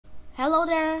Hello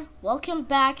there, welcome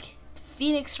back to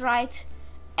Phoenix Wright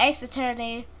Ace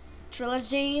Attorney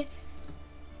Trilogy.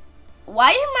 Why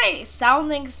am I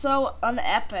sounding so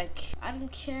unepic? I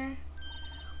don't care.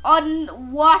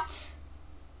 On what?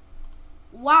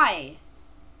 Why?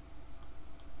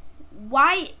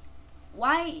 Why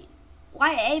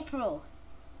April?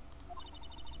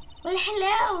 Well,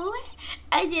 hello.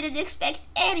 I didn't expect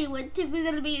anyone to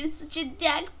visit me in such a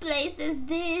dark place as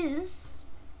this.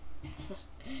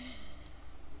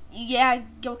 Yeah,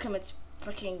 go commit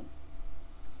freaking...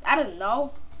 I don't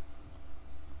know.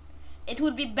 It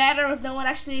would be better if no one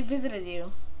actually visited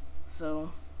you.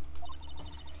 So...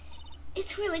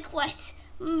 It's really quite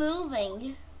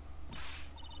moving.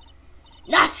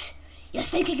 Not! You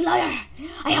stinking lawyer!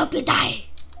 I hope you die!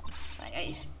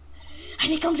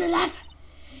 Have you come to laugh?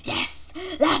 Yes!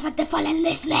 Laugh at the fallen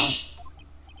Miss May!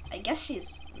 I guess she's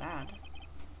mad.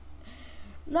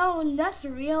 No, not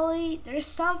really. There's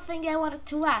something I wanted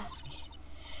to ask.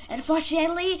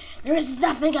 Unfortunately, there is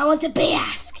nothing I want to be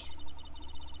asked.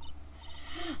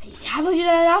 Haven't you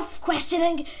done enough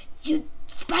questioning, you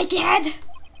spiky head?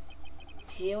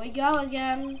 Here we go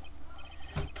again.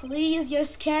 Please, you're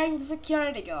scaring the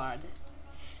security guard.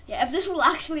 Yeah, if this will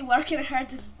actually work in her,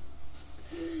 then...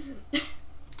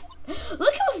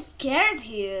 Look how scared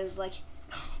he is. Like,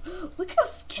 look how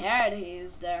scared he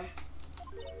is there.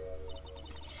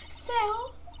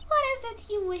 So, what is it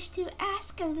you wish to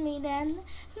ask of me then?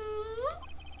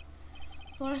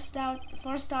 For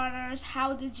starters,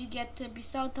 how did you get to be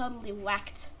so totally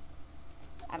whacked?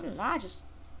 I don't know, just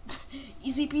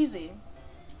easy peasy.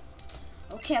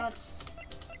 Okay, let's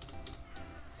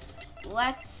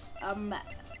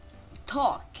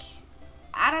talk.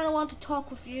 I don't want to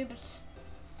talk with you, but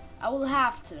I will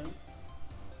have to.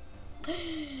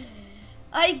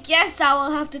 I guess I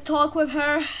will have to talk with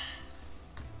her.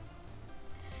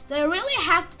 Do I really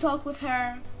have to talk with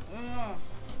her?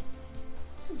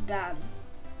 This is bad.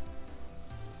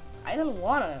 I don't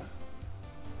wanna.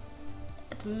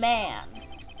 But man.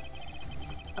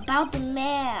 About the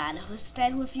man who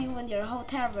stayed with you in your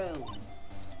hotel room.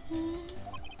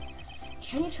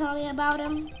 Can you tell me about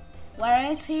him? Where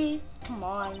is he? Come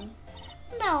on.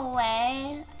 No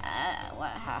way.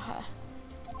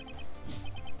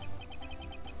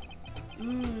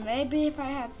 Maybe if I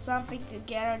had something to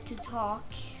get her to talk.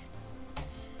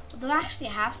 Do I actually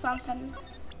have something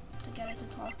to get her to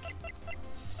talk?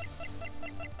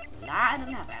 Nah, I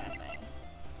don't have anything.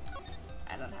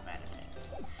 I don't have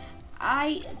anything.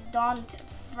 I don't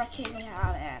freaking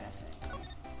have anything.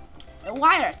 The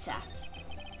wiretap.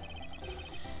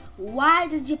 Why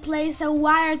did you place a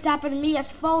wiretap on me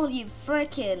as phone, you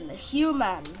freaking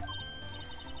human?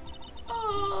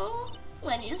 Oh,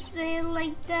 when you say it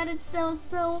like that, it sounds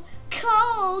so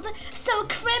cold, so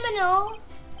criminal.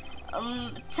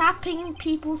 Tapping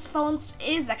people's phones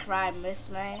is a crime, Miss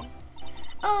May.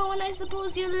 Oh, and I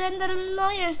suppose you learned at a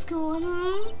lawyer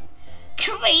school,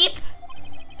 Creep!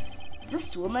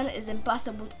 This woman is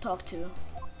impossible to talk to.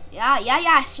 Yeah,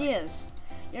 she is.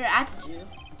 Your attitude.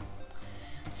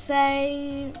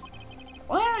 Say,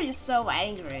 why are you so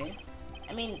angry?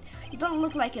 I mean, you don't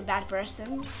look like a bad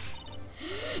person.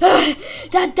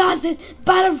 That does it!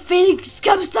 Bottom feeding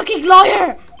scum-sucking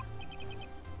lawyer!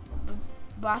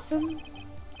 Bottom?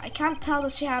 I can't tell,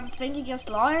 does she have a thing against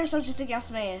lawyers or just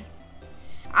against me?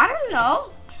 I don't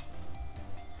know.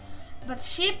 But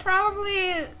she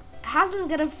probably hasn't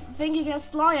got a thing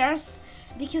against lawyers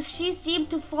because she seemed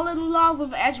to fall in love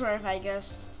with Edgeworth, I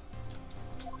guess.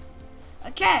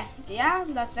 Okay, yeah,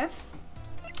 that's it.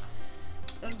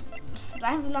 Do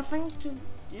I have nothing to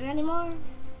do anymore?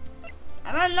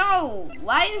 I don't know.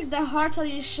 Why is the heart on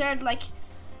your shirt like,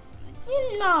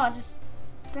 you know, just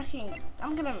freaking,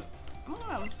 I'm gonna,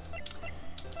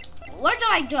 where do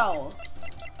I go?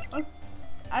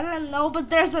 I don't know, but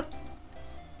there's a,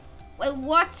 wait,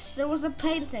 what? There was a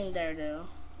painting there though.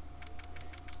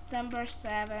 September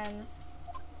 7th.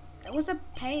 There was a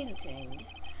painting.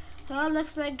 Well,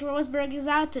 looks like Grossberg is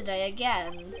out today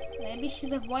again. Maybe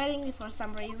he's avoiding me for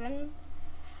some reason.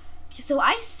 Okay, so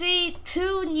I see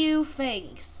two new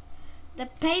things. The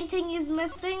painting is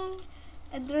missing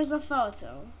and there's a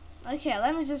photo. Okay,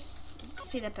 let me just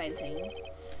see the painting.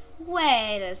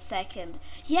 Wait a second.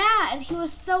 Yeah, and he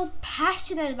was so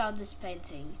passionate about this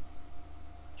painting.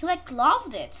 He like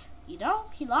loved it, you know?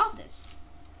 He loved it.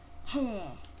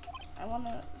 I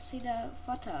wanna see the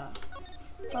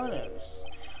photos.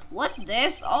 What's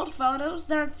this? Old photos?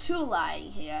 There are two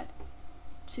lying here.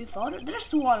 Two photos?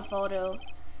 There's one photo.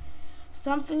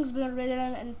 Something's been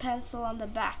written in pencil on the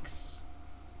backs.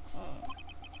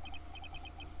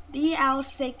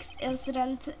 BL6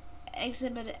 incident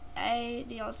Exhibit A,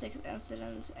 the all 6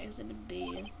 incidents. Exhibit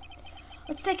B.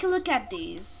 Let's take a look at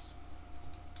these.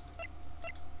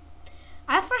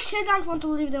 I for sure don't want to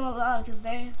leave them alone because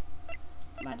they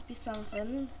might be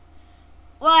something.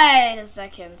 Wait a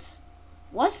second.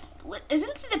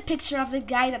 Isn't this the picture of the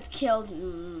guy that killed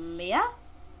Mia?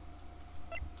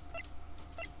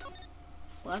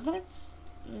 Wasn't it?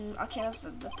 Okay, that's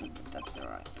the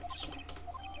wrong picture.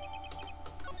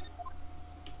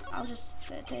 I'll just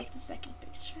take the second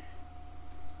picture.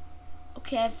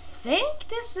 Okay, I think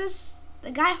this is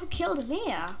the guy who killed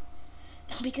Mia.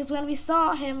 Because when we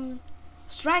saw him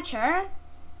strike her,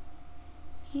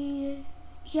 he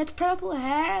had purple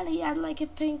hair and he had like a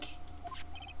pink.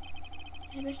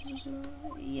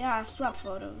 Yeah, swap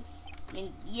photos. I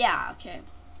mean, yeah, okay.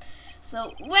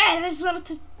 So wait, I just wanted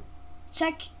to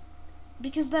check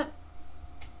because I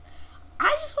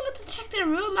just wanted to check the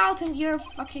room out and you're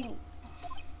fucking.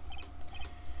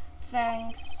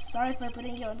 Thanks. Sorry for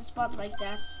putting you on the spot like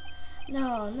that.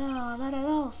 No, not at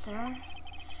all, sir.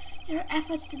 Your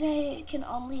efforts today can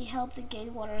only help the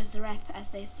Gatewaters rep, as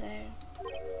they say.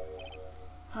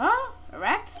 Huh? A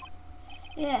rep?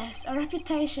 Yes, a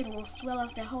reputation will swell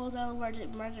as the hotel where the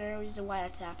murderer is a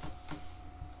wiretap.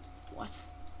 What?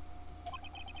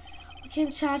 We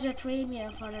can charge a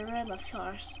premium for the room, of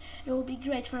course. It will be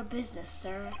great for business,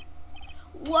 sir.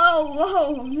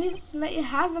 Whoa, Miss May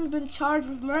hasn't been charged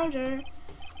with murder.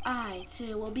 I,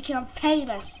 too, will become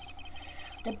famous.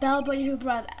 The bellboy who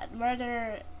brought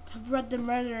the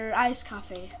murderer iced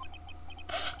coffee.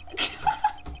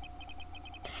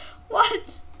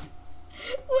 What?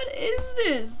 What is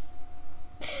this?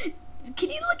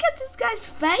 Can you look at this guy's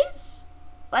face?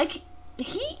 Like,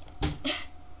 he's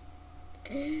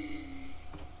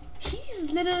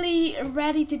literally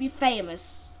ready to be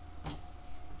famous.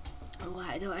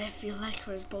 Why do I feel like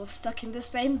we're both stuck in the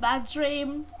same bad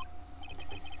dream?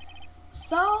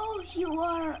 So, you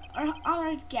are our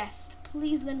honored guest.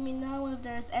 Please let me know if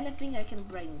there is anything I can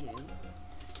bring you.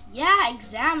 Yeah,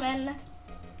 examine.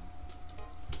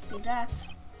 See that?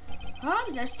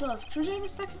 Huh? There's still a screwdriver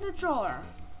stuck in the drawer.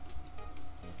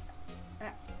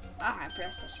 I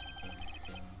pressed it.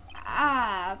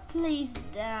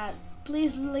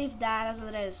 Please leave that as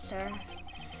it is, sir.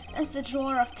 That's the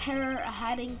drawer of terror, a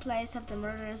hiding place of the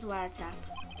murderer's wiretap.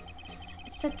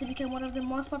 It's set to become one of the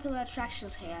most popular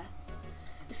attractions here.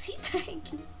 Is he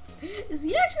thinking? Is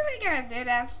he actually gonna do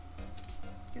that?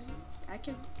 Because I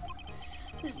can.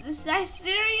 This guy's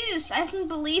serious. I don't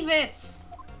believe it.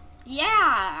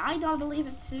 Yeah, I don't believe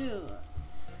it too.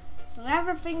 So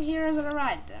everything here is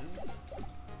alright then.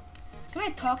 Can I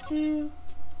talk to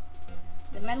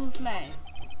the man with May?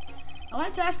 I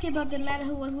wanted to ask you about the man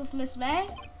who was with Miss May.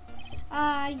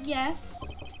 Yes.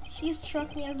 He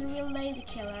struck me as a real lady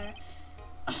killer.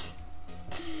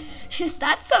 Is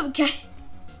that some guy?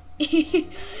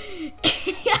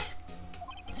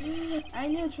 I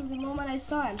knew it from the moment I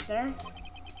saw him, sir.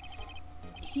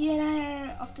 He and I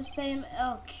are of the same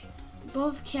ilk.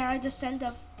 Both carry the scent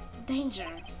of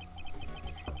danger.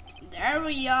 There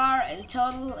we are, in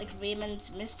total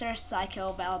agreement, Mr.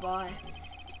 Psycho Bellboy.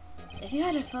 If you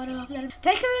had a photo of that,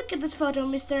 take a look at this photo,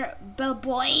 Mr.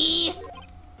 Bellboy.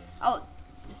 Oh,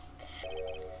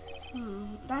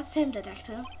 that's him,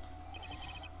 detective.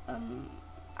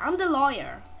 I'm the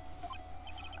lawyer.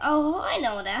 Oh, I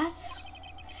know that.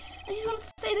 I just wanted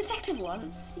to say detective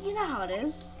once. You know how it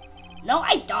is. No,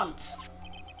 I don't.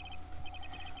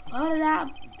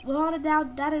 Without a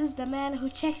doubt, that is the man who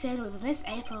checked in with Miss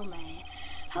April May.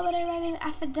 How about I write an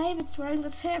affidavit swearing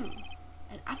that's him?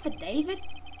 An affidavit?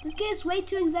 This guy is way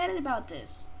too excited about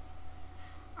this.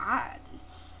 I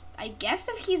guess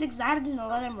if he's excited, then I'll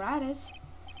let him write it.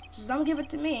 Just don't give it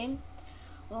to me.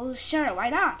 Well, sure, why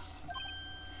not?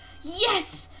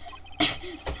 Yes!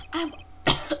 I've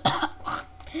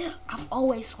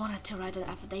always wanted to write an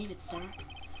affidavit, sir.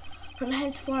 From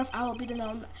henceforth, I will be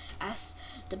known as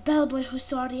the bellboy who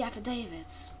saw the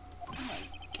affidavit. Oh my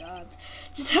god.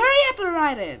 Just hurry up and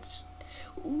write it.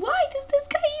 Why does this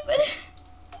guy even...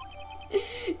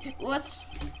 What?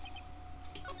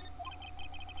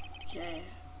 Okay.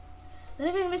 Not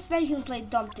even Miss May can play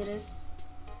dumb to this.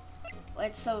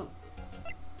 Wait, so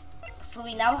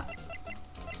we now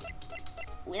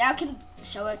can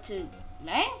show it to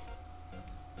May?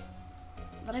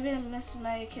 Not even Miss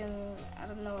May can, I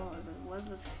don't know what it was,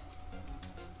 but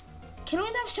can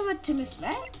we now show it to Miss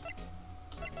May?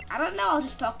 I don't know, I'll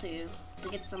just talk to you to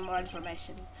get some more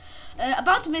information.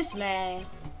 About Miss May.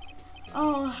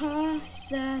 Oh, her,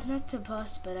 sir, not to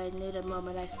boast, but I knew the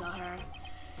moment I saw her.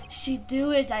 She'd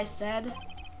do it, I said.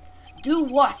 Do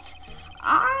what?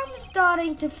 I'm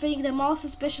starting to think the most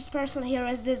suspicious person here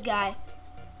is this guy.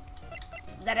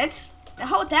 Is that it? The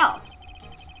hotel.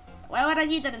 Why would I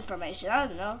need that information? I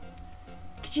don't know.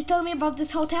 Could you tell me about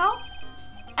this hotel?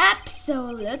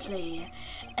 Absolutely.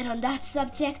 And on that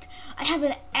subject, I have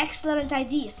an excellent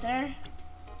idea, sir.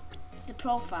 It's the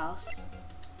profiles.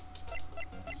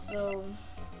 So,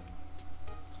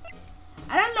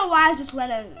 I don't know why I just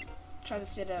went and tried to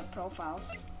see the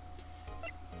profiles.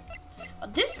 Oh,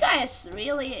 this guy is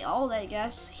really old, I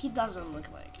guess. He doesn't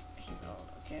look like he's old,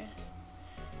 okay?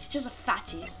 He's just a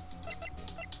fatty.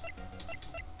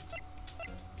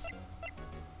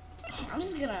 I'm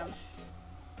just gonna...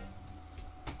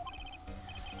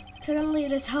 Currently,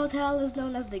 this hotel is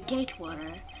known as the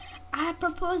Gatewater. I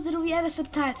propose that we add a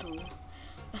subtitle.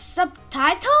 A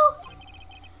subtitle?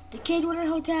 The Gatewater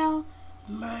Hotel,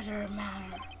 Murder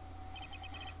Manor.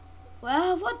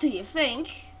 Well, what do you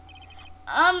think?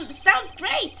 Sounds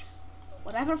great.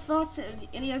 Whatever floats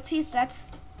in your tea set.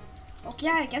 Okay,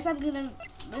 I guess I'm gonna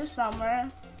move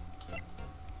somewhere.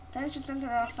 Detention center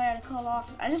or fire call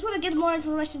office. I just want to get more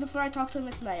information before I talk to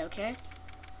Miss May, okay?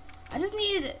 I just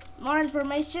need more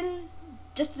information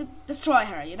just to destroy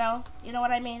her, you know? You know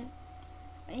what I mean?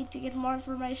 I need to get more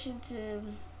information to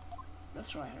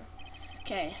destroy her.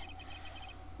 Okay.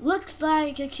 Looks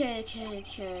like, okay.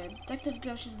 Detective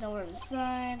Grouch is nowhere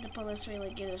inside. The police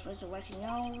really get this person working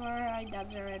over. I doubt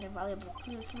there are any valuable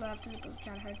clues left. It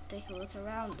can't hurt to take a look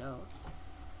around though.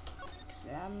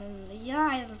 Examine. Yeah,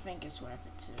 I don't think it's worth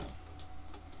it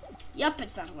too. Yup,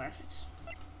 it's not worth it.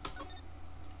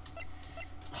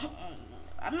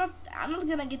 I'm not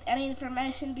gonna get any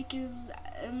information because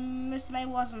Miss May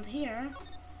wasn't here.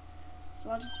 So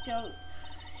I'll just go.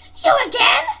 You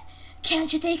again?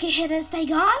 Can't you take a hit and stay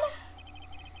gone?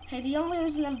 Hey, the only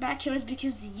reason I'm back here is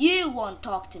because you won't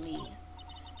talk to me.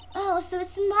 Oh, so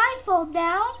it's my fault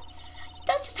now? You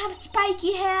don't just have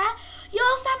spiky hair, you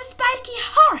also have a spiky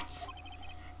heart.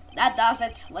 That does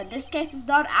it. When this case is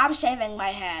done, I'm shaving my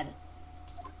head.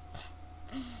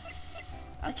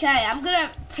 Okay, I'm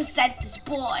gonna present this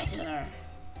boy to her.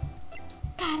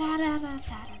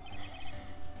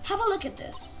 Have a look at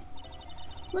this.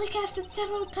 Like I've said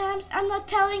several times, I'm not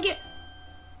telling you.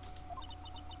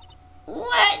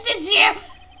 What is here?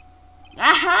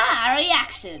 Aha, a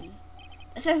reaction.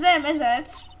 This is him, isn't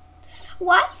it?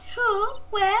 What? Who?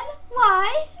 When?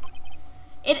 Why?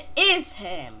 It is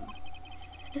him.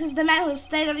 This is the man who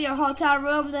stayed in your hotel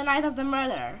room the night of the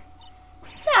murder.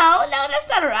 No, that's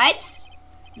not right.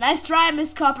 Nice try,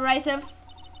 Miss Cooperative.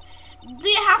 Do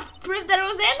you have proof that it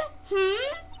was him?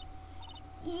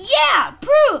 Yeah,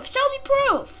 proof. Show me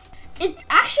proof. It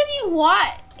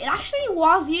actually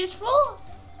was useful.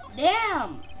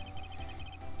 Damn.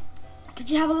 Could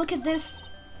you have a look at this?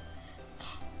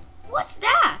 What's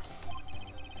that?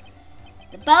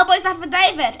 The bellboy's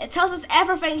affidavit. It tells us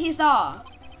everything he saw.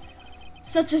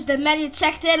 Such as the man you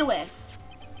checked in with.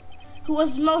 Who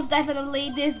was most definitely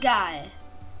this guy.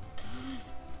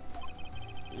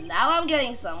 Now I'm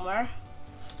getting somewhere.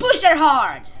 Push her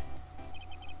hard.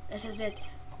 This is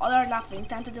it. All or nothing.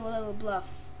 Time to do a little bluff.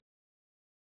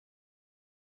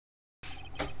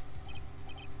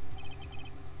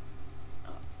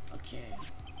 Okay.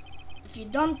 If you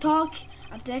don't talk,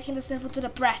 I'm taking this info to the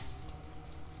press.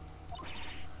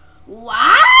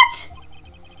 What?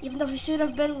 Even though he should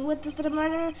have been witness to the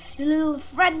murder, your little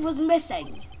friend was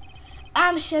missing.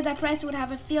 I'm sure the press would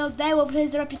have a field day with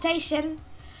his reputation.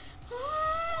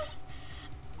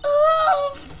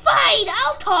 Oh, fine,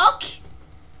 I'll talk.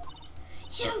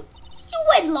 You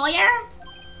win, lawyer.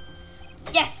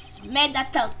 Yes, man,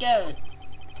 that felt good.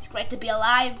 It's great to be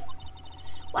alive.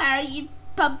 Why are you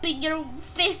pumping your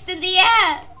fist in the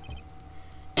air?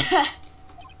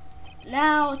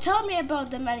 Now, tell me about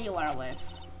the man you are with.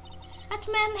 That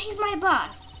man, he's my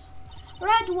boss.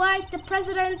 Red White, the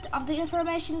president of the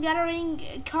information gathering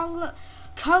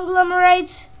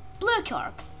conglomerate Blue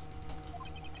Corp.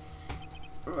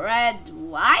 Red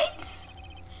White?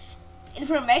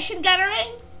 Information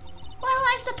gathering? Well,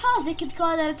 I suppose you could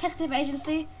call it a detective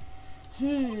agency.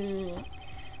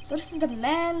 So this is the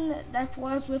man that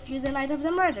was with you the night of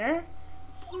the murder?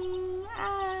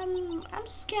 I'm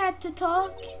scared to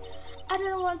talk. I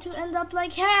don't want to end up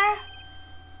like her.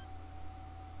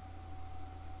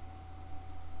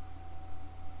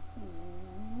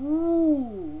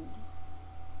 Ooh.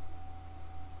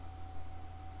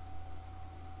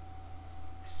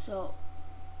 So,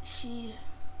 she,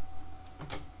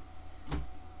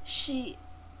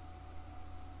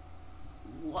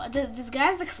 what? This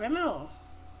guy's a criminal.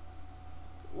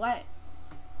 What?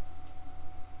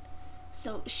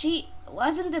 So she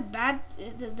wasn't the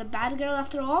bad girl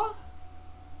after all?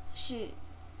 She,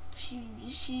 she,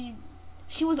 she,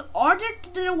 she was ordered to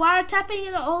do the wiretapping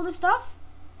and all the stuff?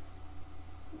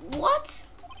 What?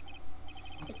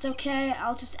 It's okay,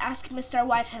 I'll just ask Mr.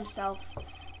 White himself.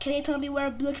 Can you tell me where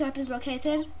Blue Cup is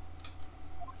located?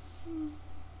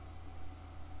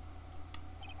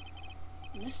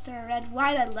 Mr. Red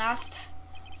White at last.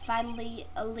 Finally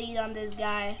a lead on this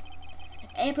guy. If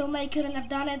April May couldn't have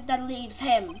done it, that leaves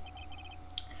him.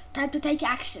 Time to take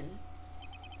action.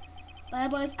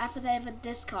 Playboy's affidavit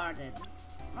discarded.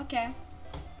 Okay.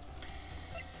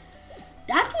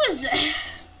 That was...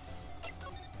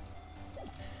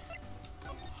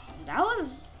 that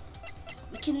was...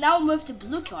 We can now move to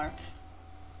Blue Corp.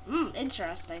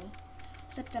 Interesting.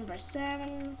 September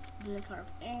 7th, Blue Corp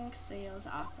Inc. CEO's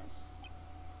office.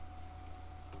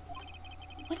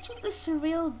 What's with the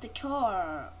surreal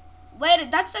decor? Wait,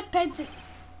 that's a painting.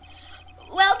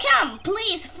 Welcome,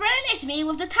 please furnish me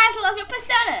with the title of your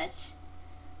personage.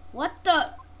 What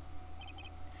the?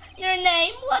 Your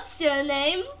name? What's your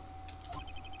name?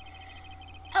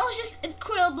 I was just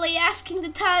incredibly asking the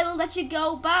title that you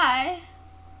go by.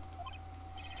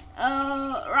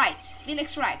 Wright,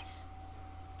 Phoenix Wright.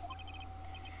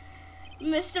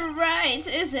 Mr. Wright,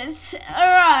 is it?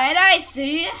 Alright, I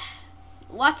see.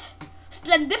 What?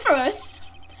 Splendiferous?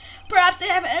 Perhaps I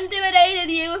have intimidated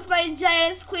you with my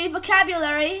giant squee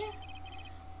vocabulary.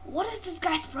 What is this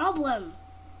guy's problem?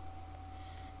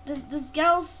 This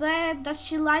girl said that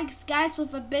she likes guys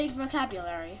with a big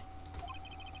vocabulary.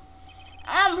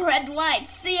 I'm Red White,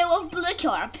 CEO of Blue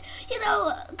Corp. You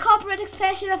know, corporate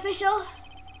expansion official.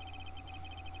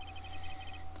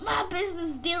 My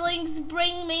business dealings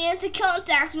bring me into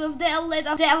contact with the elite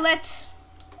of the elite.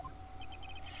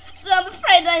 So I'm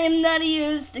afraid I am not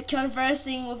used to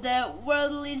conversing with the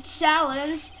worldly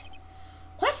challenged.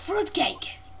 What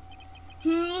fruitcake?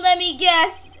 Let me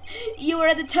guess. You were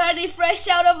an attorney fresh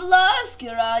out of law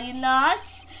school, are you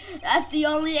not? That's the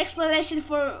only explanation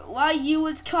for why you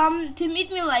would come to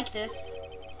meet me like this.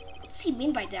 What does he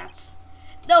mean by that?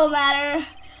 No matter.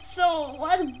 So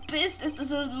what business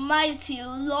does a mighty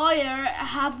lawyer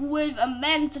have with a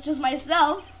man such as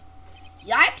myself?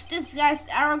 Yipes, this guy's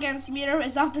arrogance meter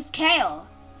is off the scale.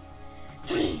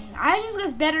 I just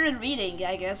got better at reading,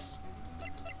 I guess.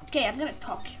 Okay, I'm gonna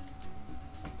talk.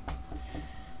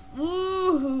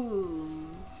 Woohoo.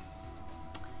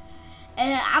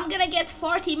 I'm gonna get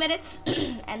 40 minutes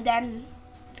and then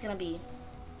it's gonna be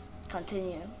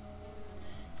continue.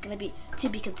 It's gonna be to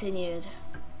be continued.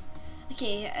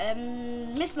 Okay,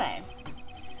 Miss May.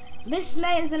 Miss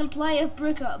May is an employee of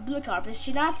Blue Corp, is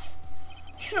she not?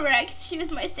 Correct, she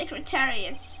was my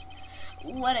secretariat.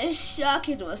 What a shock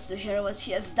it was to hear what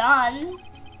she has done.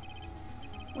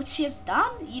 What she has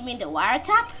done? You mean the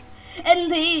wiretap?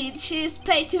 Indeed, she is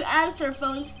paid to answer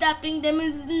phones. Tapping them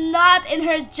is not in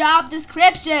her job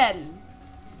description.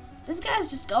 This guy's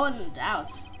just going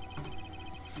out.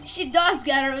 She does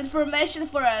gather information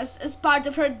for us as part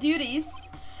of her duties,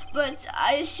 but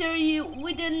I assure you,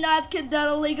 we do not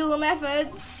condone illegal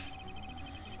methods.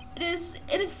 It is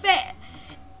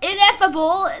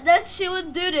ineffable that she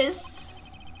would do this.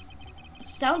 It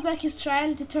sounds like he's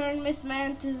trying to turn Miss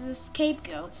Man to the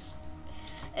scapegoat.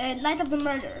 Night of the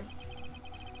murder.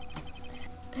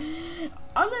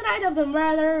 On the night of the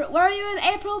murder, were you in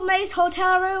April May's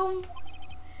hotel room?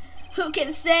 Who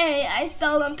can say? I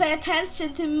seldom pay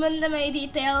attention to mundane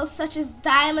details such as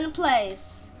time and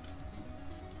place.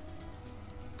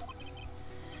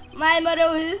 My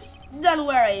motto is, don't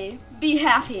worry, be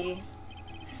happy.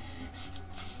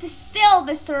 Still,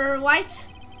 Mr.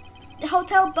 White, the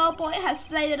hotel bellboy has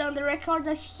stated on the record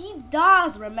that he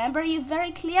does remember you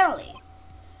very clearly.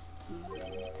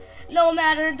 No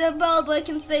matter, the bellboy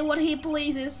can say what he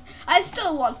pleases. I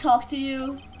still won't talk to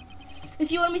you.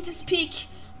 If you want me to speak,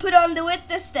 put me on the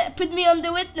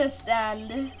witness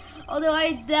stand. Although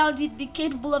I doubt you'd be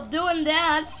capable of doing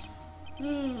that.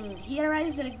 He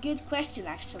raises a good question,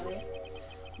 actually.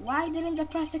 Why didn't the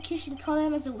prosecution call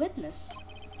him as a witness?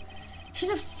 Should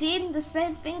have seen the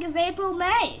same thing as April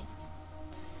May.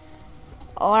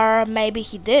 Or maybe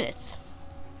he did it.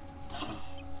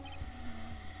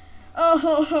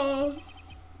 Oh,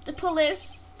 the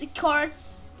police, the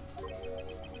courts.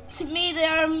 To me, they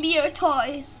are mere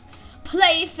toys,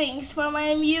 playthings for my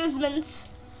amusement.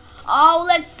 Oh,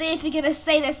 let's see if you're gonna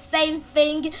say the same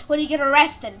thing when you get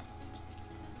arrested,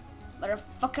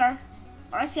 motherfucker.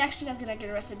 Or is he actually not gonna get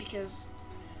arrested because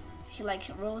he like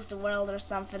rules the world or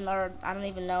something, or I don't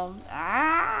even know.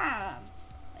 I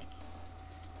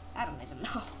don't even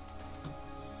know.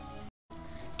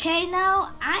 Okay,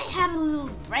 now I had a little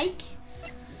break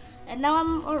and now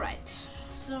I'm alright.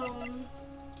 So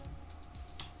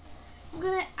I'm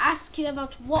gonna ask you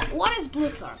about what is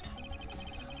Blue Corp?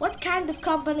 What kind of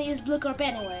company is Blue Corp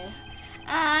anyway?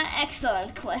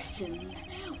 Excellent question.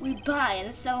 We buy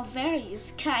and sell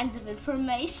various kinds of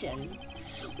information.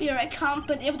 We are a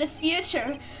company of the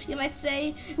future. You might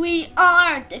say we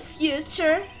are the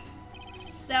future.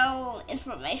 Sell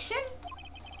information?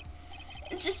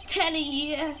 In just 10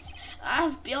 years,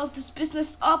 I've built this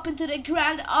business up into the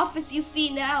grand office you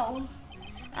see now.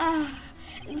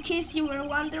 In case you were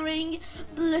wondering,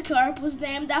 Blue Corp was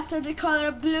named after the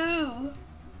color blue.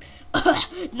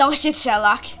 No shit,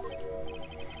 Sherlock.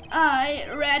 I,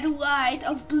 Red White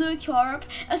of Blue Corp,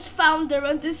 as founder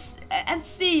and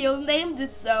CEO, named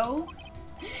it so.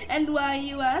 And why,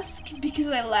 you ask? Because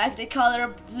I like the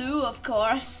color blue, of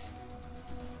course.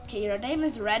 Okay, your name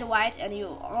is Red White and you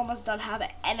almost don't have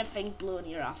anything blue in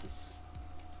your office.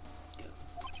 Good.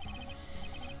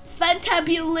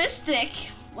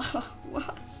 Fantabulistic!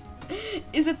 What?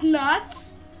 Is it not?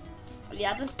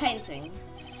 Yeah, this painting.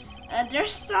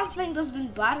 There's something that's been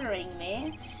bothering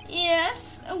me.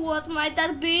 Yes, what might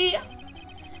that be?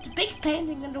 The big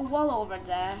painting on the wall over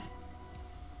there.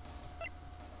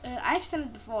 I've seen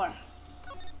it before.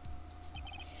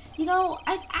 You know,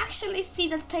 I've actually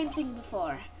seen that painting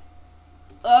before.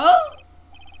 Oh?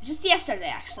 Just yesterday,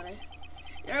 actually.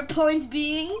 Your point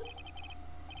being?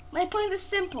 My point is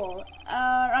simple.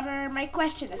 Rather, my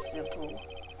question is simple.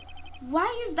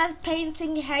 Why is that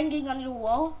painting hanging on your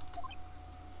wall?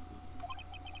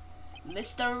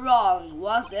 Mr. Wrong,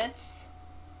 was it?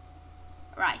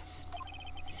 Right.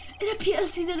 It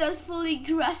appears you do not fully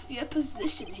grasp your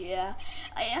position here.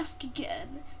 I ask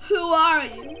again, who are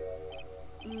you?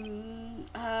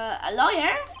 A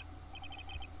lawyer?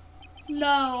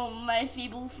 No, my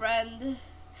feeble friend.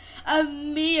 A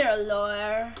mere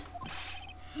lawyer.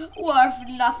 Worth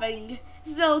nothing.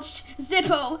 Zilch,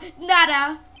 zippo,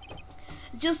 nada.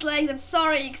 Just like that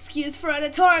sorry excuse for an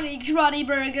attorney, Grotty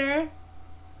Burger.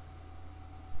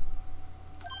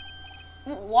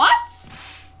 What?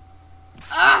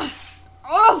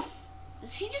 Oh!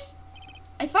 He just...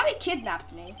 I thought he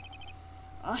kidnapped me.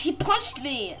 Oh, he punched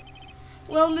me.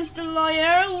 Well, Mr.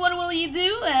 Lawyer, what will you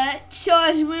do?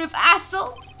 Charge me with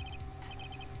assault?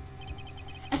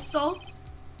 Assault?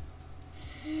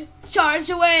 Charge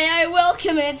away, I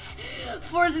welcome it.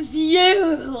 For this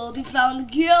you will be found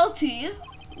guilty.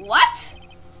 What?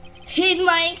 Heed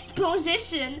my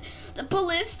exposition. The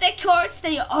police, the courts,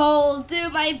 they all do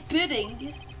my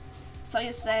bidding. So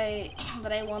you say,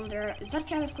 but I wonder, is that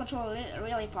kind of control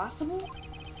really possible?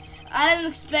 I didn't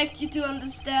expect you to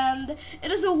understand.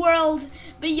 It is a world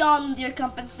beyond your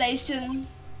compensation.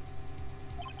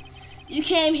 You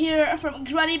came here from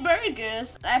Grotty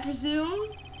Burgers, I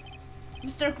presume?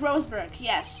 Mr. Grossberg,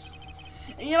 yes.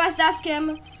 You must ask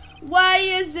him, why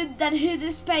is it that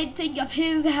this painting of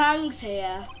his hangs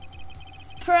here?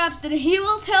 Perhaps then he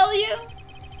will tell you?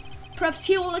 Perhaps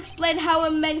he will explain how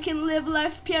a man can live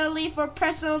life purely for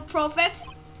personal profit?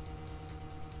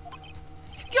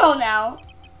 Go now.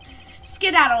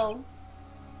 Skedaddle.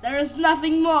 There is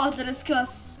nothing more to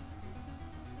discuss.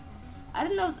 I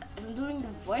don't know if I'm doing the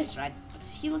voice right, but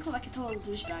he looks like a total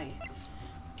douchebag.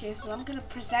 Okay, so I'm gonna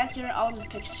present your own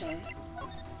picture.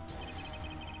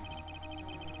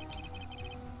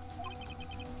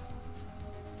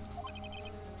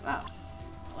 Oh,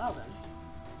 well then.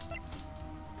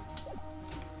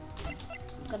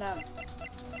 I'm gonna...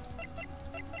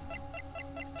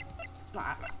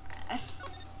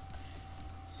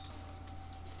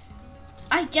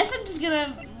 I guess I'm just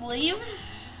gonna leave,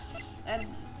 and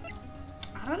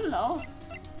I don't know.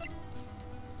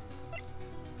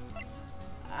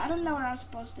 I don't know where I'm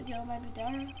supposed to go, maybe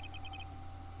there.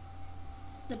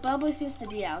 The bubble seems to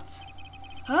be out.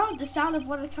 Huh? The sound of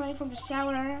water coming from the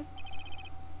shower.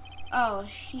 Oh,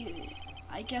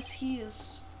 I guess he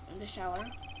is in the shower.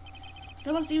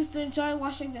 Someone seems to enjoy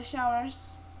washing the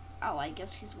showers. Oh, I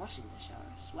guess he's washing the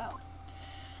showers. Well,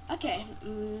 okay.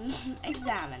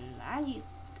 Examine.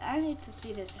 I need to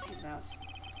see this if he's out.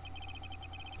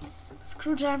 The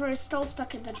screwdriver is still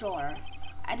stuck in the drawer.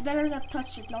 I'd better not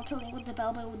touch it, not telling what the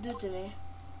bellboy would do to me.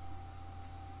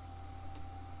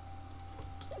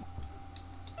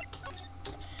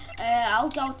 I'll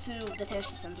go to the detention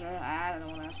center. I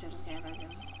don't want to see this guy ever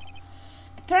again.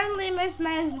 Apparently Miss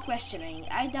May is questioning.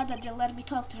 I doubt that they'll let me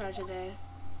talk to her today.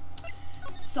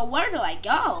 So where do I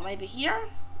go? Maybe here?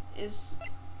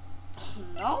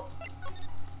 No?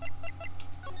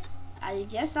 I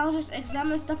guess I'll just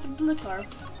examine stuff in Blue Corp.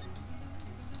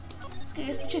 This guy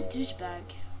is such a douchebag.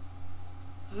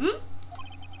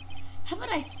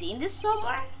 Haven't I seen this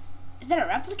somewhere? Is that a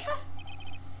replica?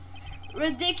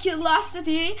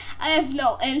 Ridiculosity? I have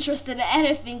no interest in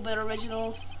anything but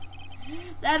originals.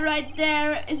 That right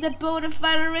there is a bona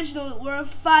fide original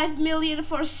worth 5 million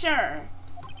for sure.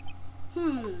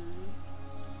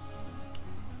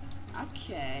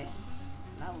 Okay.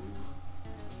 Now,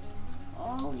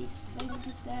 all these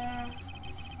things there.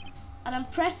 An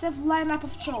impressive lineup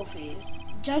of trophies.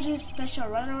 Judges special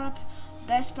runner-up,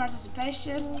 best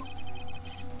participation,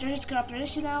 judges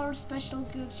cooperation hour, special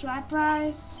good try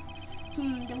prize.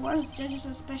 The worst judges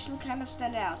and special kind of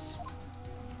stand out.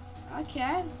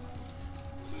 Okay.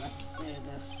 Let's see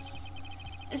this.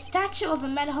 A statue of a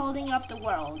man holding up the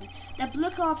world. The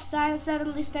blue co-op sign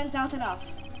suddenly stands out enough.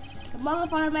 The model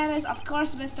of our man is, of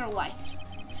course, Mr. White.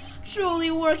 Truly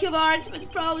a work of art,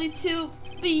 but probably too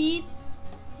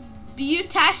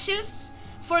beauticious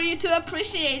for you to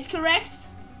appreciate, correct?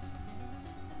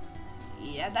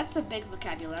 Yeah, that's a big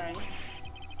vocabulary.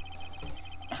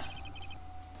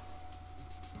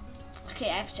 Okay,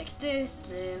 I've checked this.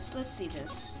 Let's see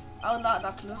this. Oh, no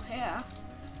clues here.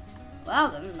 Well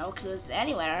then, no clues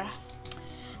anywhere.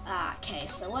 Okay,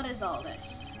 so what is all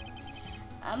this?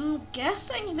 I'm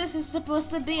guessing this is supposed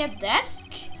to be a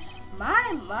desk?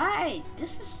 My,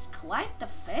 this is quite the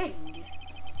thing.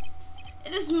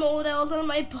 It is modeled on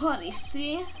my body,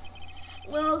 see?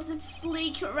 Well, does it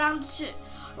sleek around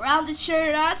the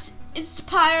chair not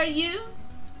inspire you?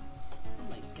 Oh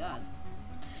my god.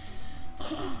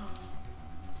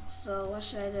 So, what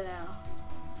should I do now?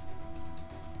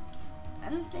 I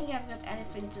don't think I've got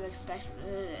anything to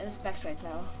inspect right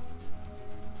now.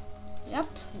 Yep,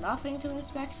 nothing to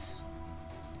inspect.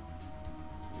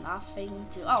 Nothing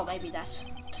to... Oh, maybe that.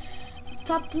 The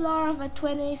top floor of a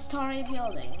 20-story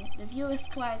building. The view is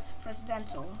quite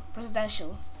presidential.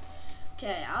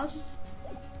 Okay, I'll just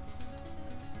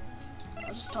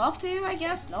talk to you, I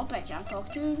guess. Nope, I can't talk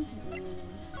to you.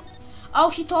 Oh,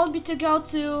 he told me to go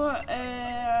to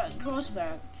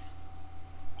Grossberg.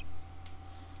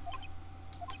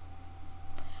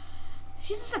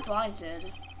 He's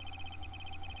disappointed.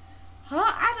 Huh?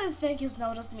 I don't think he's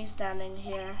noticed me standing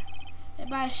here.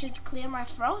 Maybe I should clear my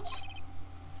throat?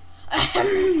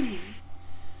 Okay,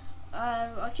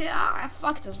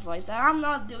 fuck this voice. I'm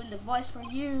not doing the voice for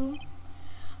you.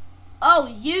 Oh,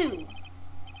 you!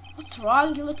 What's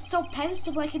wrong? You look so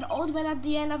pensive like an old man at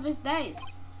the end of his days.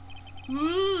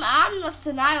 I'm not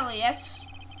senile yet.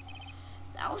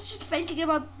 I was just thinking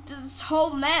about this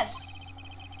whole mess.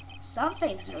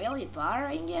 Something's really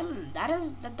bothering him.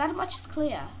 That much is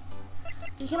clear.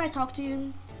 Can I talk to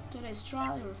you? Today's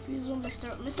trial, your refusal,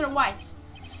 Mr. White.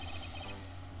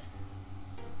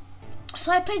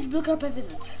 So I paid Blue Corp a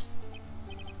visit.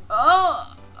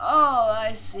 Oh,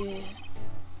 I see.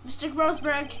 Mr.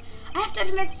 Grossberg, I have to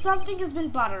admit something has been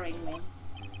bothering me.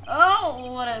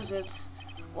 Oh, what is it?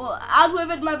 Well, out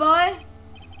with it, my boy.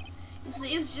 You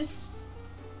see, it's just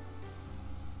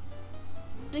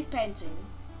big painting.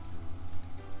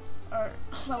 Or,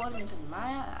 well, what do you think?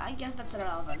 I guess that's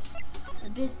irrelevant. A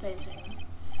big painting.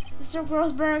 Mr.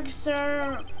 Grossberg,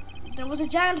 sir, there was a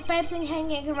giant painting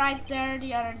hanging right there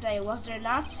the other day, was there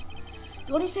not?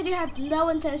 The one you said you had no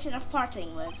intention of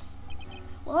parting with.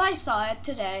 Well, I saw it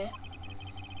today.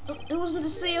 It was in the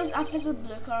sales office of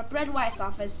Blue Corp, Red White's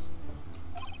office.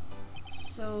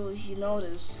 So, you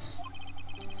noticed.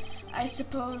 I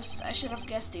suppose I should have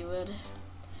guessed you would.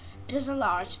 It is a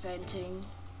large painting.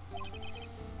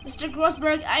 Mr.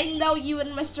 Grossberg, I know you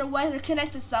and Mr. White are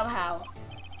connected somehow.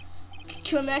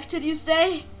 Connected, you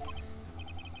say?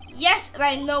 Yes, and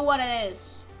I know what it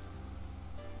is.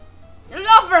 You're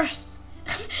lovers!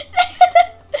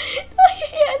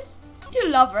 Yes, you're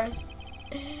lovers.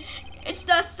 It's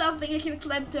not something I can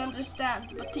claim to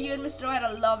understand, but you and Mr. White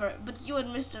are lovers. But you and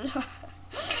Mr.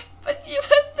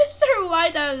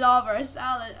 White are lovers,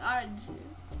 aren't you?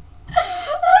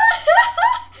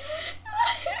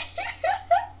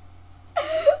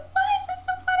 Why is it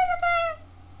so funny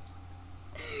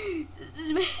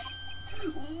to me?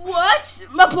 What?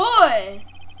 My boy!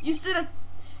 You sent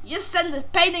the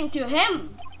painting to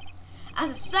him as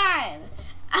a sign.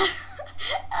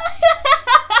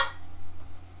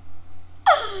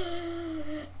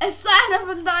 A sign of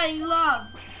undying love.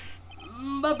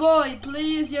 My boy,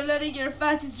 please, you're letting your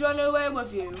fancies run away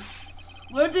with you.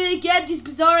 Where do you get these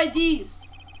bizarre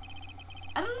ideas?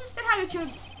 I don't understand how you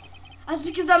could. That's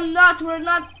because I'm not. We're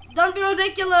not. Don't be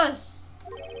ridiculous.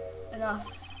 Enough.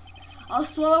 I'll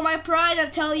swallow my pride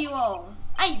and tell you all.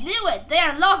 I knew it. They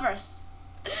are lovers.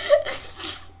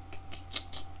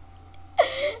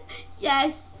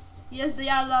 Yes, they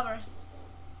are lovers.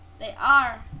 They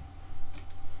are.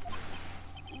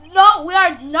 No, we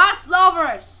are not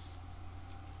lovers.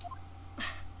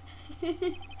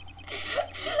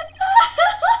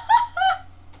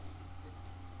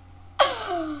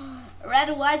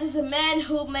 Red White is a man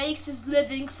who makes his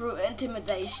living through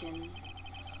intimidation.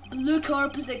 Blue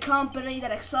Corp is a company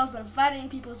that excels in fighting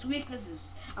people's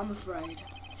weaknesses, I'm afraid.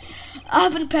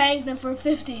 I've been paying them for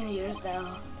 15 years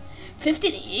now.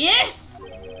 15 years?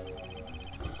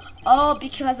 All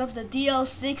because of the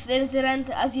DL6 incident,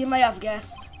 as you may have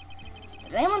guessed.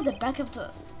 The name on the back of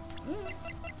the...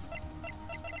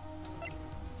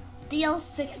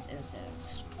 DL6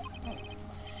 incident.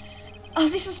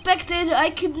 As I suspected, I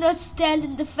could not stand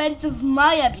in defense of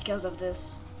Maya because of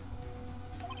this.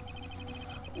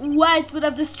 White would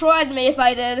have destroyed me if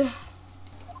I did.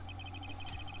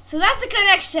 So that's the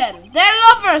connection. They're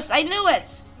lovers, I knew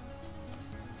it.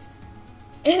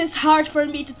 It is hard for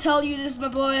me to tell you this, my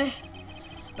boy,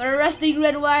 but arresting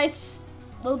Red White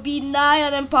will be nigh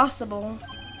on impossible.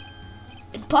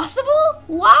 Impossible?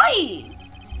 Why?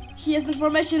 He has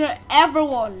information on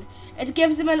everyone. It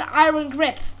gives him an iron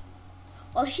grip.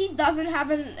 Well, he doesn't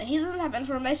have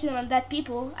information on dead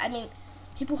people. I mean,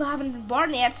 people who haven't been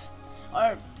born yet.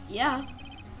 Or, yeah.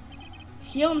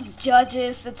 He owns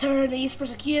judges, attorneys,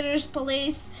 prosecutors,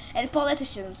 police, and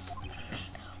politicians.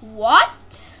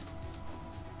 What?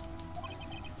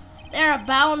 They are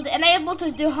bound and able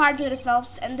to do harm to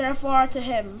themselves and therefore to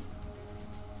him.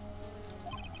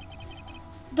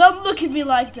 Don't look at me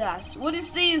like that. What you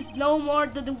see is no more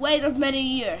than the weight of many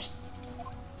years.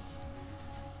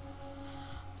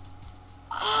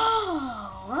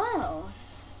 Oh, well.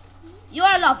 You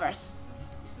are lovers.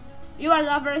 You are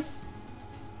lovers.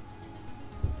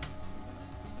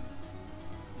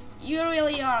 You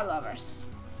really are lovers.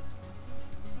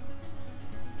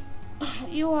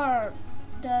 You are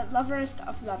the lovers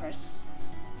of lovers.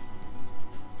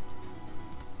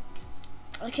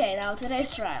 Okay, now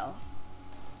today's trial.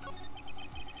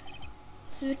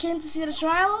 So you came to see the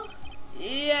trial?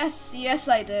 Yes,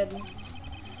 I did.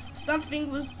 Something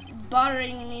was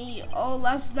bothering me all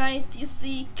last night. You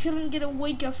see, couldn't get a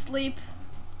wink of sleep.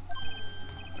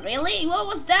 Really? What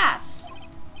was that?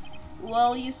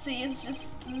 Well, you see, it's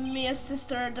just me,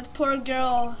 sister, that poor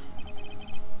girl.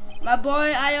 My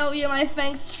boy, I owe you my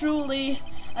thanks truly.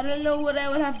 I don't know what I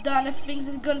would have done if things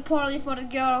had gone poorly for the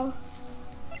girl.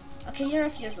 Okay, your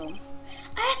refusal.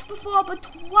 I asked before, but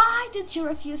why did you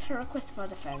refuse her request for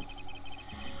defense?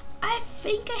 I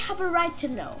think I have a right to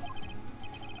know.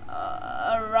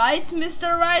 Right,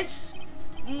 Mr. Wright?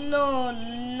 No,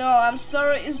 I'm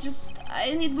sorry, it's just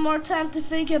I need more time to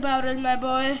think about it, my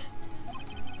boy.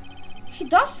 He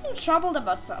does seem troubled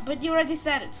about something, but you already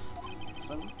said it.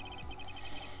 So,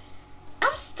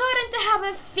 I'm starting to have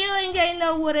a feeling I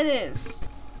know what it is.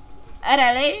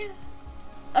 Really?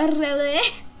 Really?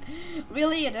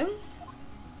 Really, you do?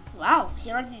 Wow,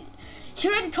 he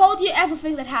already told you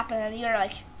everything that happened and you're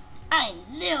like, I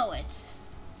knew it.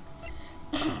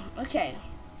 Okay,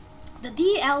 the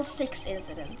DL6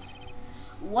 incident.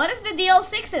 What is the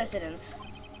DL6 incident?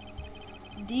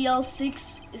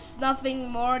 DL6 is nothing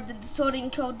more than the sorting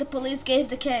code the police gave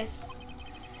the case.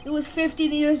 It was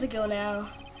 15 years ago now.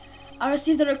 I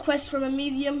received a request from a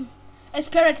medium, a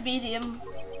spirit medium.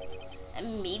 A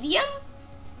medium?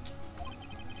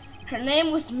 Her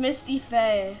name was Misty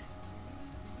Faye.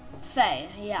 Faye,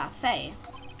 yeah, Faye.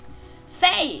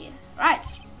 Faye, right.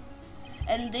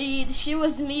 Indeed, she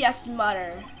was Mia's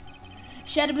mother.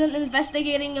 She had been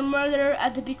investigating a murder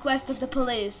at the bequest of the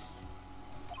police.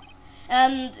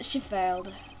 And she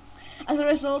failed. As a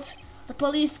result, the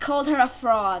police called her a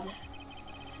fraud.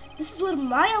 This is what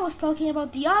Maya was talking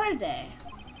about the other day.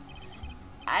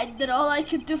 I did all I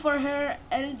could do for her,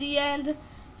 and in the end,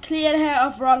 cleared her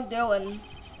of wrongdoing.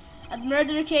 That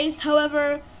murder case,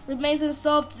 however, remains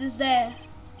unsolved to this day.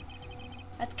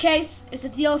 That case is the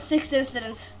DL6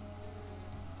 incident.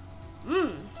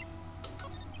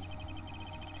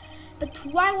 But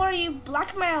why were you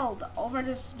blackmailed over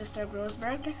this, Mr.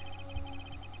 Grossberg?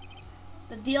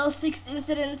 The DL6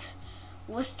 incident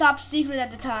was top secret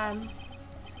at the time.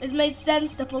 It made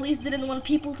sense. The police didn't want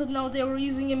people to know they were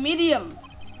using a medium.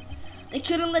 They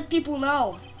couldn't let people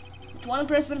know. But one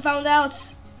person found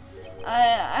out.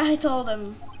 I told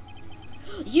him.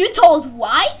 You told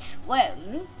White? Well,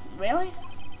 really?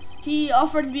 He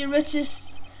offered me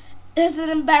riches. It's an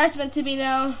embarrassment to me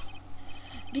now.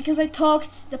 Because I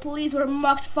talked, the police were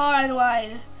mocked far and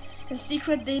wide. In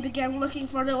secret, they began looking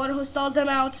for the one who sold them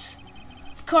out.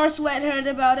 Of course, White heard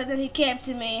about it and he came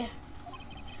to me.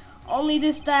 Only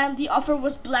this time, the offer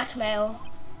was blackmail.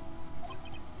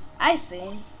 I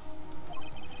see.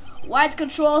 White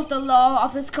controls the law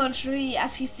of this country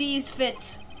as he sees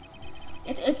fit.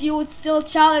 Yet if you would still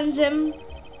challenge him,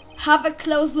 have a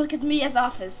close look at me as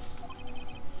office.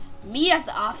 Mia's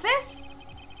office?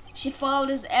 She followed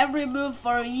his every move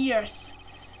for years.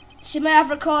 She may have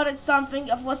recorded something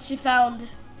of what she found.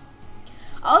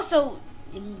 Also,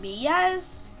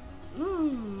 Mia's?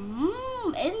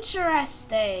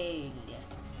 Interesting.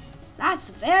 That's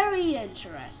very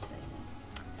interesting.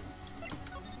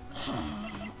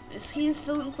 Is he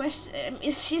still in question?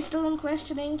 Is she still in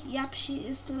questioning? Yep, she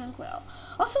is still in questioning.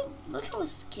 Also, look how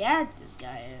scared this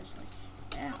guy is. Like,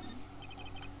 damn.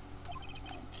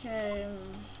 Okay.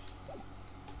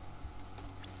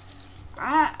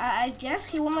 I guess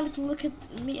he wanted to look at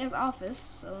Mia's office.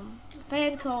 So, Pay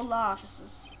and Co. law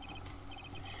offices.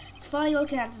 It's funny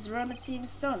looking at this room. It seems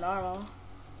so normal.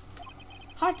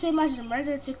 Hard to imagine a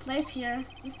murder took place here.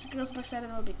 Mr. Grossberg said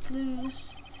there will be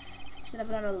clues. Should have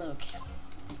another look.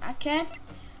 Okay.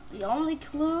 The only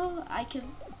clue I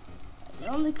can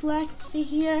see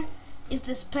here is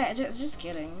this pen. Just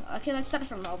kidding. Okay, let's start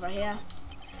from over here.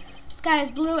 Sky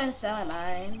is blue and so am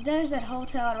I. There's that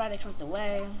hotel right across the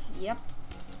way. Yep.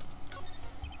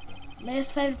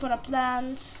 Mia's favorite pot of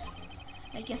plants.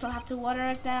 I guess I'll have to water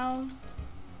it now.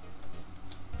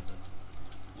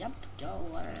 Yep, go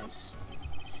water it.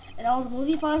 An old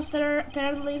movie poster.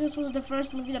 Apparently this was the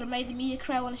first movie that made Mia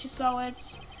cry when she saw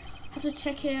it. Have to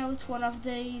check it out one of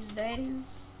these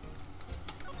days.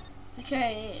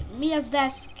 Okay, Mia's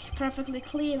desk. Perfectly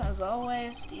clean as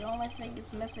always. The only thing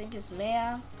it's missing is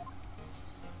Mia.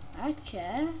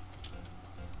 Okay.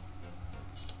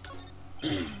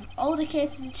 All the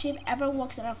cases the chief ever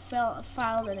worked on are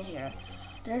filed in here.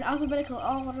 They're in alphabetical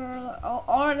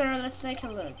order. Let's take a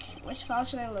look. Which file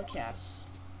should I look at?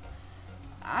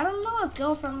 I don't know. Let's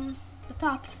go from the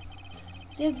top.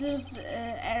 See if there's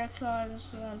error code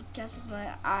that catches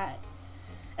my eye.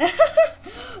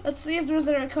 Let's see if there's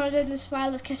a record in this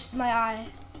file that catches my eye.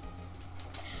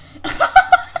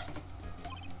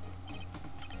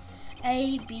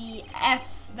 ABF.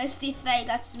 Misty Fate.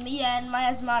 That's Mia and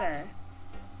Maya's mother.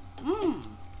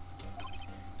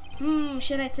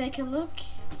 Should I take a look?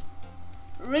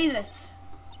 Read it.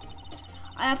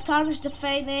 I have tarnished the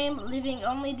Fae name, leaving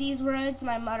only these words: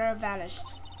 my mother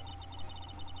vanished.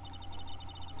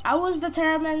 I was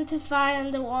determined to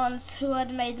find the ones who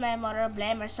had made my mother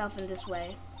blame herself in this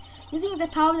way. Using the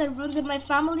power that runs in my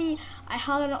family, I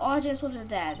held an audience with the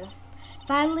dead.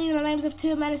 Finally, the names of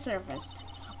two men surfaced.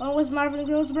 One was Marvin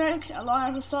Grossberg, a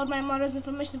lawyer who sold my mother's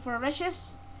information for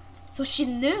riches. So she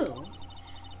knew.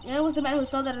 The other was the man who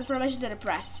sold that information to the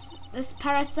press. This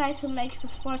parasite who makes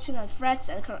his fortune on threats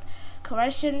and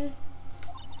coercion.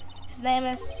 His name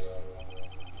is...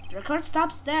 The record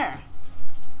stops there.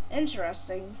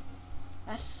 Interesting.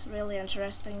 That's really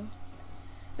interesting.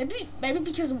 Maybe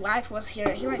because White was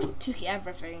here, he like took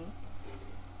everything.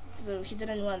 So he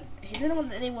didn't want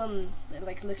anyone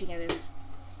like looking at it.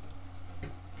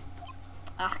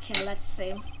 Okay, let's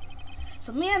see.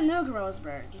 So Mia knew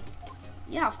Grossberg.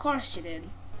 Yeah, of course she did.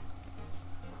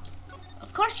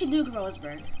 Of course she knew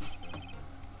Grossberg.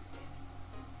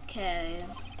 Okay.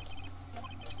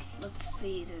 Let's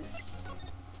see this.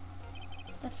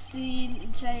 Let's see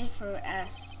J for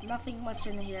S. Nothing much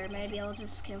in here. Maybe I'll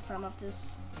just skim some of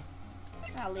this.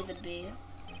 I'll leave it be.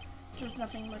 There's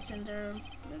nothing much in there.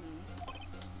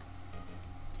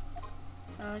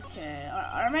 Okay.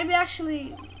 Or maybe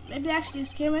actually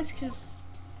skim it, because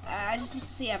I just need to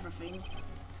see everything.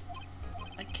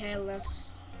 Okay,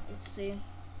 let's see.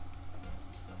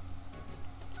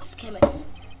 Skim it.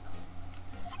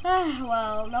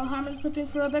 Well, no harm in flipping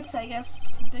through a bit, so I guess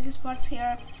the biggest parts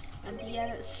here at the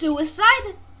end.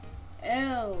 Suicide?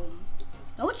 Oh.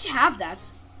 Why would you have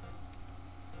that?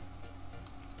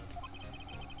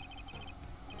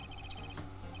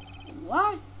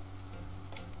 What?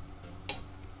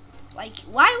 Like,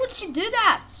 why would she do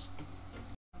that?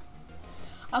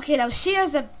 Okay, now she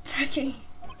has a freaking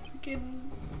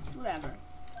whatever.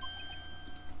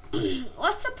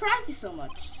 What surprised you so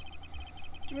much?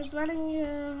 She was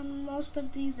writing most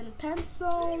of these in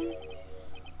pencil.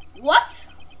 What?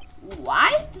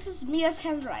 Why? This is Mia's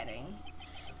handwriting.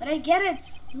 But I get it.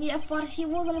 Mia thought he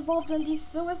wasn't involved in these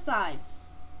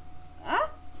suicides. Huh?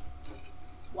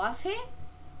 Was he?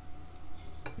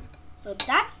 So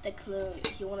that's the clue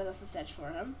he wanted us to search for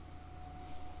him.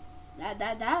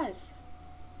 That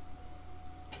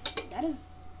is.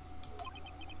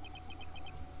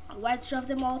 Why drove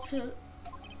them all to?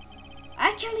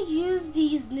 I can use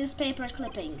these newspaper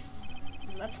clippings.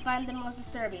 Let's find the most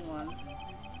disturbing one.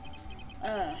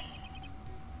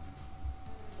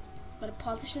 But a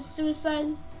politician's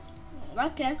suicide?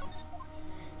 Okay.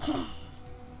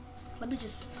 Let me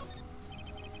just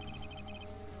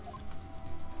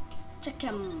check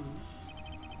him.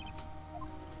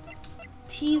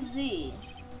 TZ.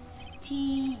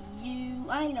 T-U,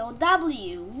 I know,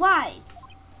 W, White.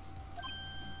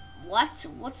 What?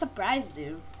 What surprise,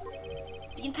 dude?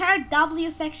 The entire W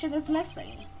section is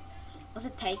missing. Was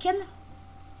it taken?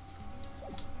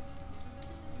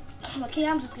 Okay,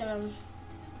 I'm just gonna...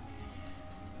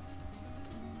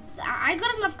 I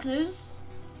got enough clues.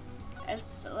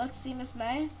 Let's see, Miss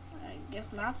May. I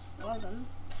guess not. Well done.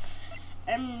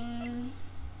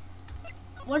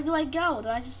 Where do I go? Do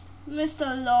I just...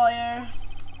 Mr. Lawyer,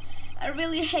 I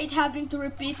really hate having to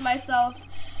repeat myself,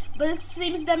 but it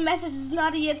seems the message is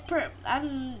not yet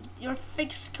your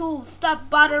fixed school. Stop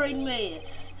bothering me.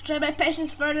 To try my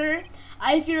patience further,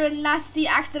 I fear a nasty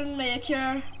accident may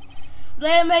occur. Do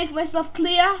I make myself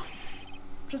clear?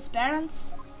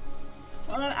 Transparent?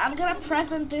 Well, then I'm gonna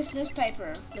present this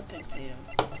newspaper clipping to you.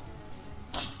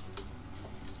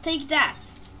 Take that.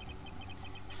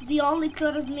 It's the only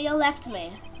clue that Mia left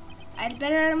me. I'd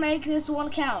better make this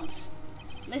one count.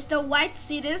 Mr. White,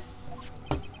 see this?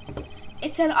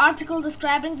 It's an article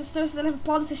describing the suicide of a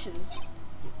politician.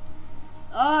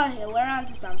 Oh, yeah, we're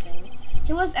onto something.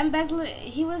 He was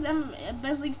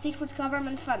embezzling secret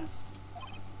government funds.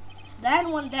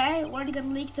 Then one day, word got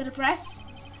leaked to the press.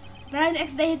 The very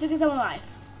next day, he took his own life.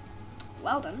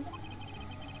 Well done.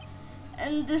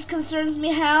 And this concerns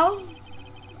me how?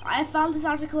 I found this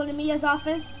article in Mia's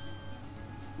office.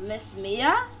 Miss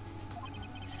Mia?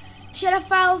 She had a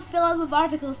file filled with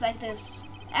articles like this.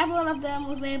 Every one of them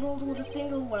was labeled with a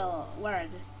single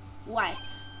word.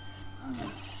 White.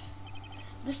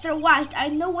 Mr. White, I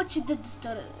know what you did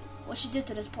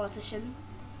to this politician.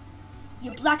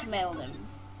 You blackmailed him.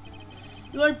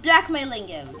 You were blackmailing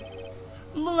him.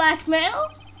 Blackmail?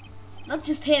 Not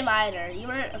just him either. You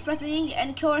were threatening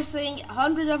and coercing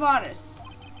hundreds of others.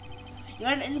 You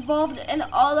were involved in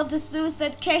all of the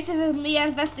suicide cases that Mia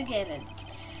investigated.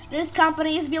 This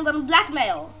company is built on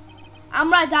blackmail. I'm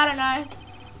right, aren't I?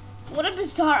 What a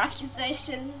bizarre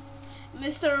accusation,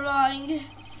 Mr. Wrong.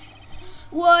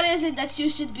 What is it that you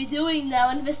should be doing now,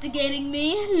 investigating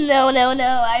me? No,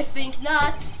 I think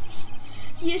not.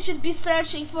 You should be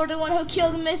searching for the one who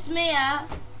killed Miss Mia.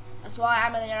 That's why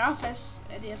I'm in your office,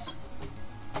 idiot.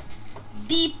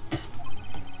 Beep.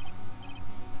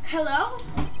 Hello?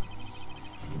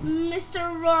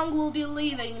 Mr. Wrong will be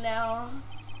leaving now.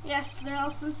 Yes,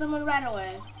 I'll send someone right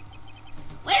away.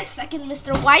 Wait a second,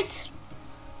 Mr. White.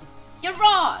 You're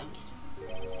wrong.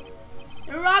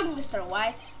 You're wrong, Mr.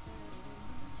 White.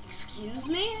 Excuse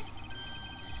me?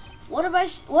 What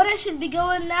I should be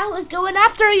going now is going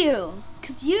after you.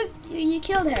 Cause you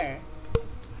killed her.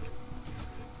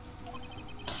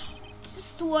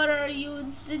 Just what are you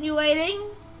insinuating?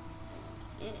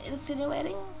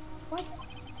 Insinuating? What?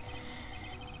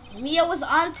 Mia was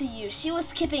onto you. She was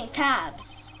skipping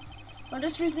tabs. For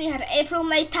this reason, you had April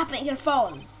May tapping her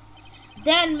phone.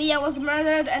 Then Mia was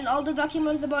murdered, and all the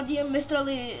documents about you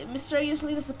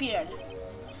mysteriously disappeared.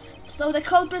 So the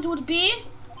culprit would be...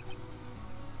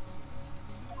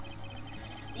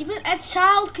 Even a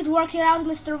child could work it out,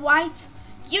 Mr. White.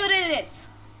 You did it.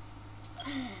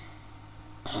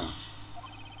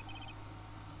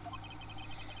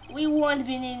 We won't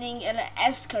be needing an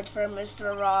escort for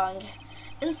Mr. Wrong.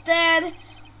 Instead,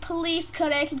 police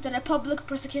connect him to the public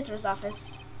prosecutor's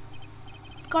office.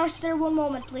 Of course, sir, one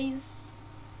moment, please.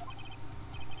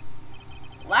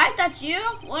 What? That's you?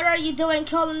 What are you doing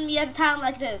calling me at a time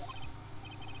like this?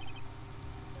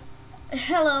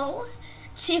 Hello,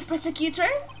 Chief Prosecutor?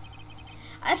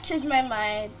 I've changed my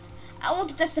mind. I want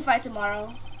to testify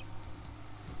tomorrow.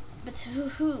 But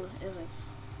who is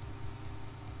it?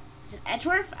 Is it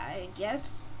Edgeworth? I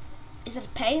guess. Is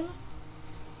it Payne?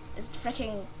 Is it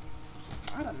freaking...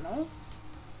 I don't know.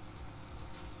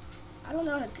 I don't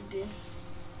know what it could be.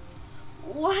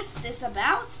 What's this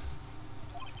about?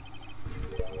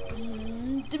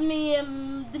 The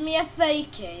Mia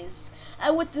fake case.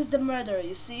 I witnessed the murder,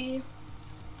 you see.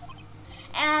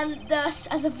 And thus,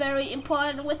 as a very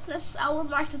important witness, I would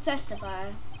like to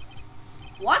testify.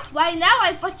 What? Why now?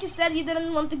 I thought you said you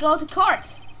didn't want to go to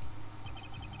court.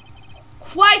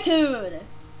 Quietude!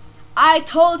 I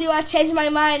told you I changed my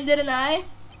mind, didn't I?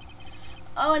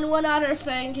 Oh, and one other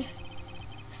thing.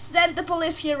 Send the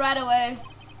police here right away.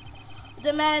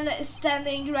 The man is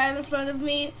standing right in front of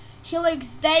me. He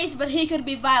looks dazed, but he could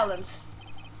be violent.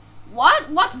 What?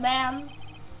 What man?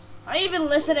 Are you even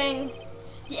listening?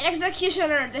 The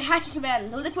executioner, the hatchetman,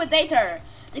 the liquidator,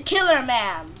 the killer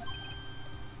man.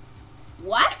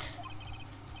 What?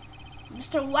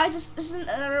 Mr. White, this isn't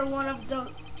another one of the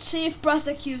chief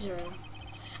prosecutor.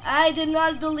 I do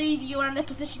not believe you are in a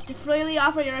position to freely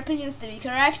offer your opinions to me,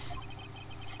 correct?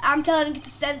 I'm telling you to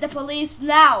send the police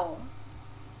now.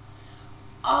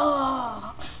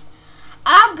 Oh,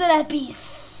 I'm gonna be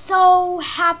so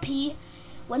happy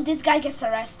when this guy gets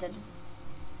arrested.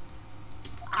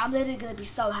 I'm literally gonna be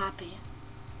so happy.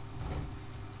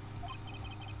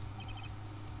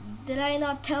 Did I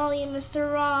not tell you,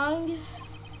 Mr. Wrong?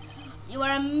 You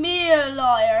are a mere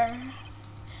lawyer.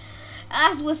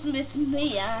 As was Miss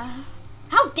Mia.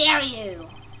 How dare you!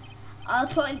 I'll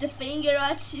point the finger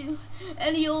at you,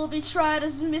 and you'll be tried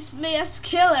as Miss Mia's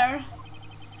killer.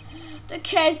 The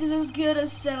case is as good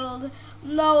as settled.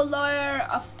 No lawyer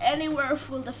of any worth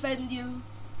will defend you.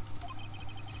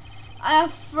 I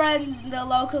have friends in the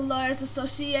local lawyers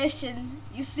association.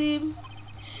 You see,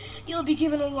 you'll be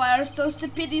given lawyers so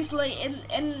stupidly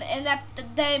inept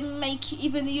that they make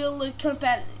even you look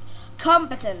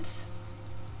competent.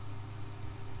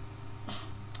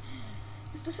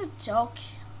 Is this a joke?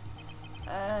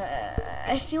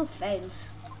 I feel faint.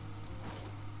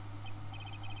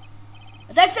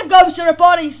 Detective Gomes to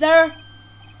reporting, sir.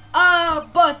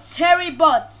 Butts, Harry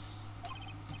Butts.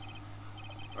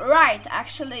 Right,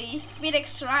 actually,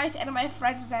 Phoenix Wright, and my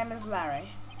friend's name is Larry.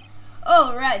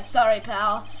 Oh, right, sorry,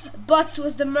 pal. Butts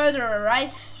was the murderer,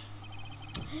 right?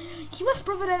 He was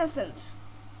proven innocent.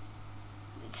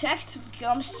 Detective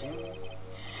Gumption,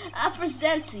 I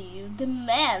present to you the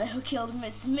man who killed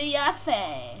Miss Mia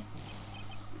Fay.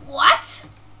 What?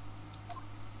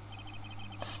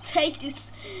 Take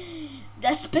this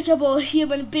despicable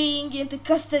human being into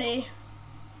custody.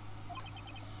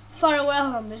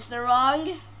 Farewell, Mr.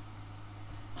 Wrong.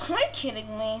 Are you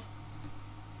kidding me?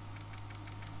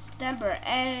 September,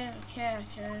 okay.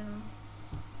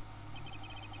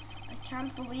 I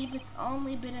can't believe it's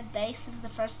only been a day since the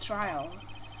first trial.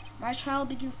 My trial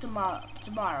begins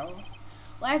tomorrow.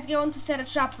 Why's going to set a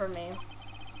trap for me?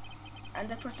 And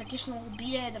the prosecution will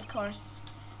be in it, of course.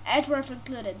 Edgeworth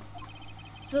included.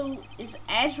 So, is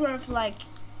Edgeworth like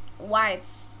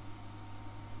White's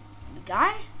the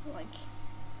guy? Like,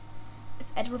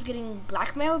 is Edgeworth getting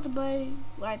blackmailed by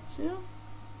White too?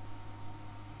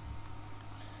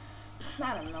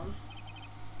 I don't know.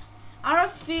 I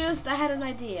refused. I had an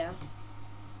idea.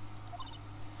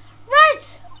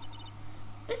 Right!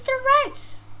 Mr.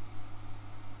 Wright!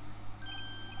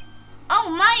 Oh,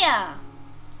 Maya!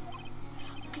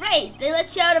 Great, they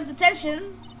let you out of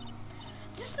detention.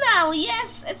 Just now,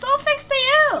 yes, it's all thanks to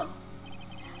you.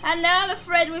 And now I'm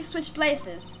afraid we've switched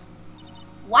places.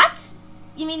 What?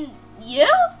 You mean you?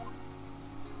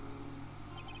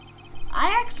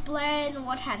 I explained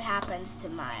what had happened to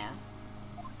Maya.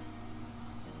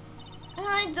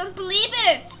 I don't believe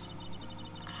it.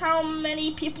 How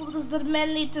many people does the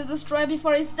man need to destroy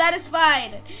before he's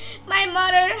satisfied? My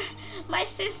mother, my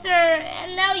sister,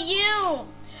 and now you.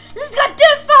 This has got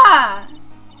too far.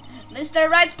 Mr.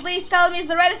 Wright, please tell me, is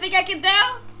there anything I can do?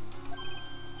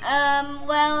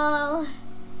 Well...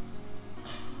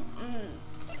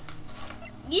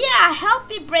 yeah, help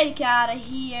me break out of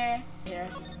here.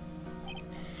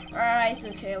 Alright,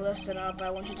 okay, listen up. I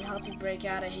want you to help me break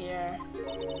out of here.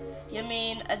 You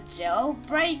mean a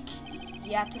jailbreak?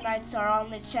 Yeah, tonight's our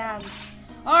only chance.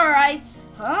 Alright,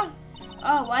 huh?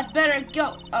 Oh, I'd better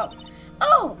go.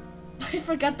 Oh, I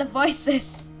forgot the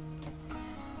voices.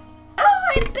 Oh,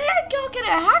 I'd better go get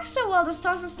a hacksaw while the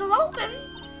stores are still open.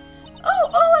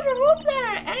 Oh, and a rope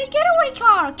ladder and a getaway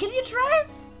car. Can you drive?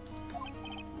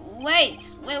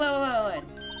 Wait. What?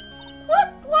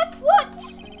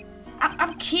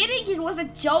 I'm kidding. It was a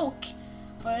joke.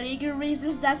 For legal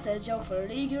reasons, that's a joke. For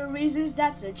legal reasons,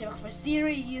 that's a joke. For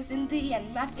serious in the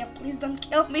end, Mafia, please don't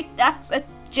kill me. That's a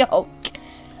joke.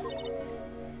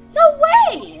 No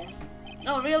way.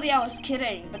 No, really, I was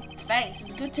kidding. But thanks.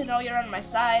 It's good to know you're on my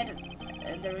side.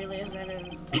 And there really isn't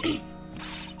anything.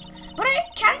 But I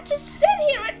can't just sit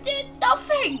here and do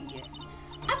nothing.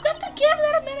 I've got to give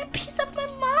that man a piece of my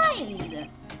mind.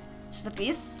 Just a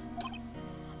piece?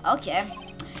 Okay.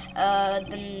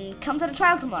 Then come to the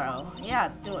trial tomorrow.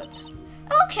 Yeah, do it.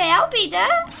 Okay, I'll be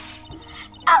there.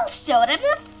 I'll show them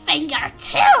a finger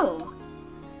too.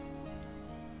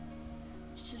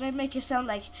 Should I make you sound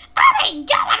like, oh my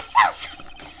god, I'm so sorry.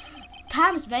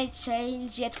 Times may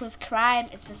change, yet with crime,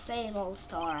 it's the same old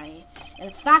story.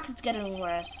 In fact, it's getting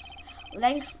worse.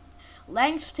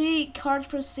 Lengthy court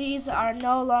proceedings are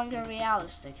no longer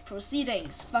realistic.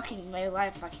 Proceedings. Fucking my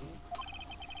life, fucking.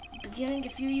 Beginning a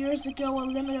few years ago, a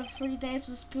limit of 30 days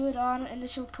was put on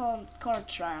initial court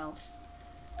trials.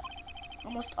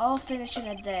 Almost all finish in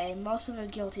a day, most with a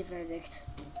guilty verdict.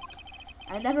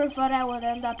 I never thought I would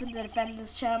end up in the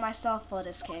defendant's chair myself for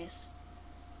this case.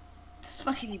 This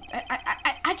fucking...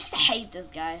 I just hate this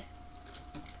guy.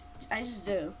 I just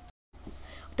do.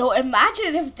 Though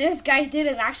imagine if this guy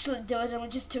didn't actually do it and we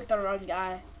just took the wrong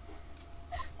guy.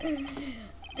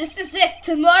 This is it.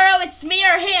 Tomorrow it's me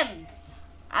or him.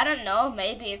 I don't know.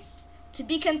 Maybe it's to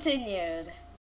be continued.